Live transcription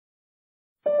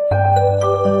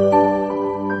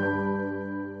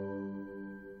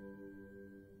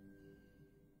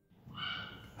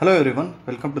Hello everyone,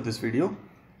 welcome to this video.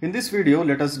 In this video,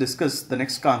 let us discuss the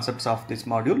next concepts of this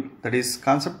module, that is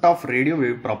concept of radio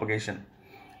wave propagation.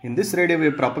 In this radio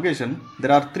wave propagation,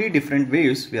 there are three different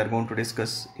waves we are going to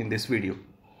discuss in this video.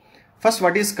 First,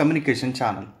 what is communication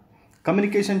channel?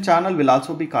 Communication channel will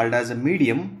also be called as a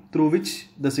medium through which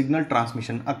the signal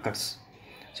transmission occurs.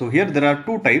 So here there are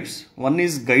two types. One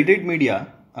is guided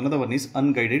media, another one is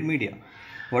unguided media.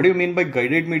 What do you mean by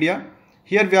guided media?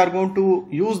 Here we are going to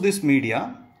use this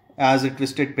media as a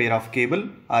twisted pair of cable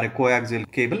or a coaxial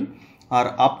cable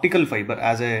or optical fiber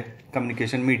as a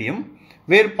communication medium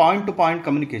where point-to-point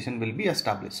communication will be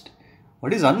established.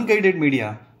 What is unguided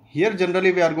media? Here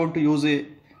generally we are going to use a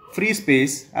free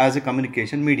space as a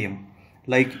communication medium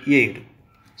like air.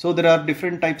 So there are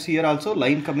different types here also: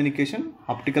 line communication,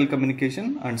 optical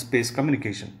communication and space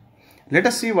communication. Let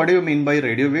us see what do you mean by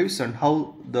radio waves and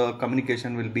how the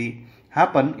communication will be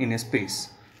happen in a space.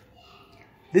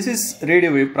 This is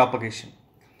radio wave propagation.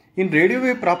 In radio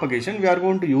wave propagation, we are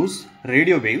going to use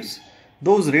radio waves.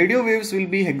 Those radio waves will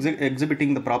be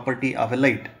exhibiting the property of a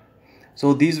light.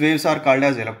 So these waves are called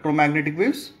as electromagnetic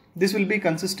waves. This will be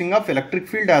consisting of electric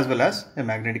field as well as a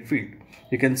magnetic field.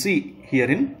 You can see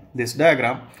here in this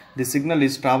diagram, the signal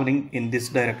is traveling in this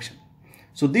direction.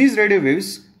 So these radio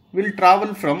waves will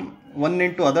travel from one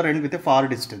end to other end with a far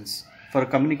distance. For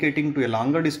communicating to a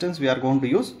longer distance, we are going to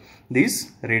use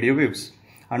these radio waves.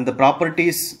 And the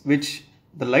properties which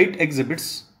the light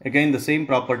exhibits, again the same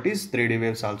properties the radio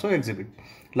waves also exhibit,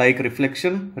 like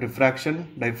reflection,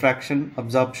 refraction, diffraction,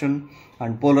 absorption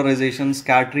and polarization,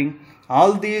 scattering.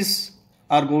 All these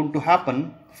are going to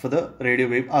happen for the radio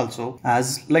wave also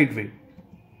as light wave.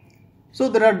 So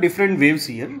there are different waves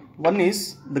here. One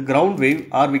is the ground wave,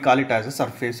 or we call it as a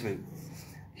surface wave.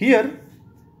 Here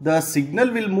the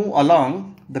signal will move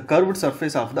along the curved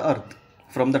surface of the earth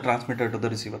from the transmitter to the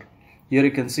receiver. Here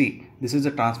you can see this is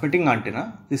a transmitting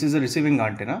antenna, this is a receiving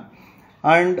antenna,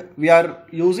 and we are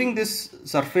using this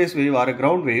surface wave or a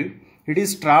ground wave. It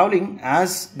is traveling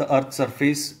as the earth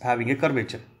surface having a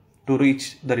curvature to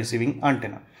reach the receiving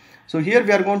antenna. So here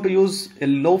we are going to use a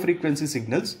low frequency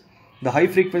signals. The high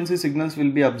frequency signals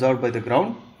will be absorbed by the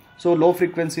ground. So low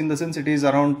frequency in the sense it is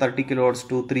around 30 kilohertz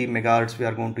to 3 megahertz we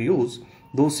are going to use.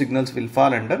 Those signals will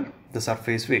fall under the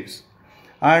surface waves.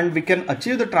 And we can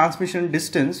achieve the transmission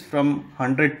distance from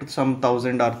 100 to some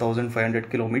 1000 or 1500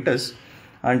 kilometers.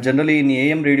 And generally in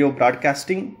AM radio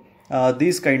broadcasting,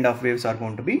 these kind of waves are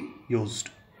going to be used.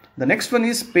 The next one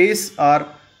is space or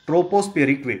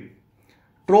tropospheric wave.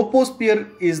 Troposphere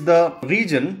is the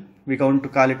region, we are going to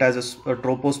call it as a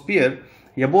troposphere,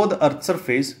 above the earth's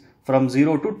surface from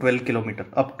 0 to 12 kilometer.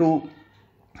 Up to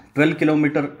 12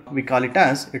 kilometer we call it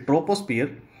as a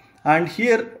troposphere. And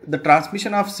here the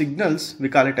transmission of signals we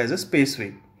call it as a space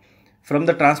wave. From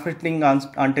the transmitting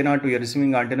antenna to a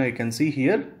receiving antenna, you can see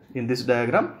here in this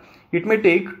diagram, it may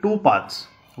take two paths.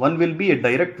 One will be a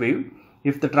direct wave.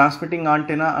 If the transmitting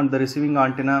antenna and the receiving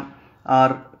antenna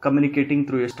are communicating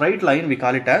through a straight line, we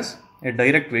call it as a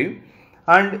direct wave.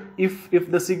 And if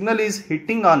the signal is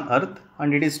hitting on earth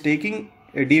and it is taking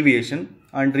a deviation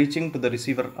and reaching to the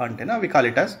receiver antenna, we call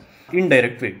it as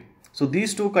indirect wave. So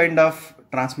these two kind of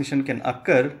transmission can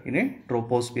occur in a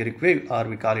tropospheric wave, or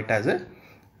we call it as a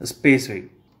space wave.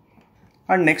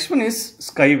 And next one is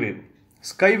sky wave.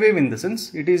 Sky wave in the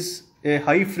sense it is a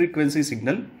high frequency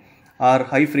signal or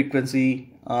high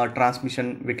frequency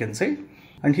transmission we can say.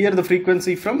 And here the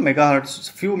frequency from megahertz,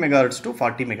 few megahertz to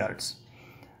 40 megahertz.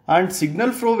 And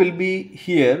signal flow will be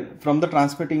here from the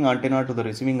transmitting antenna to the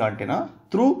receiving antenna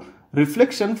through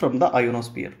reflection from the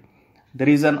ionosphere. There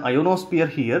is an ionosphere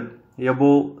here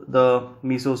above the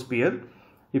mesosphere.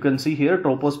 You can see here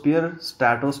troposphere,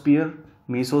 stratosphere,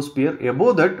 mesosphere.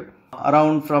 Above that,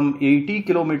 around from 80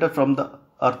 km from the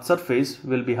earth surface,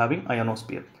 will be having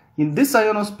ionosphere. In this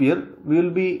ionosphere, we will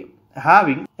be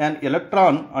having an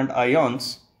electron and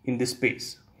ions in this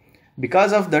space.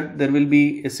 Because of that, there will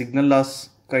be a signal loss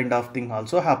kind of thing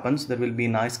also happens. There will be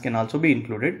noise can also be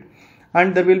included,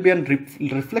 and there will be a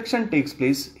reflection takes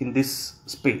place in this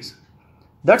space.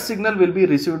 That signal will be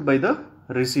received by the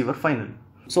receiver finally.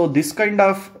 So this kind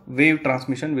of wave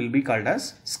transmission will be called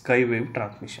as sky wave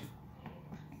transmission.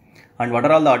 And what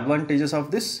are all the advantages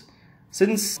of this?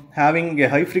 Since having a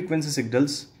high frequency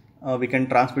signals, we can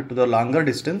transmit to the longer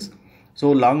distance.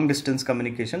 So long distance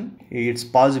communication, it's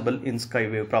possible in sky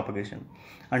wave propagation.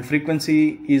 And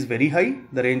frequency is very high.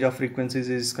 The range of frequencies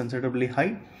is considerably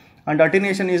high. And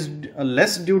attenuation is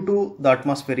less due to the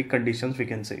atmospheric conditions we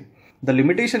can say. The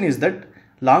limitation is that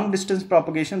long distance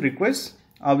propagation requires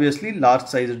obviously large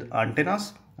sized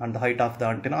antennas and the height of the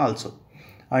antenna also.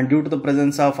 and due to the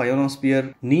presence of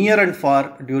ionosphere near and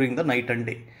far during the night and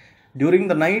day. During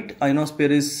the night,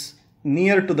 ionosphere is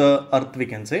near to the earth, we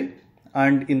can say,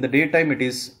 and in the daytime it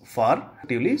is far.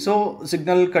 So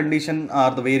signal condition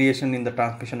or the variation in the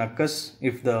transmission occurs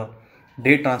if the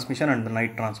day transmission and the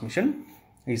night transmission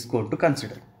is going to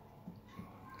consider.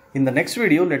 In the next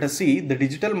video, let us see the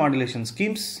digital modulation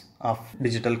schemes of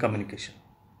digital communication.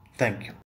 Thank you.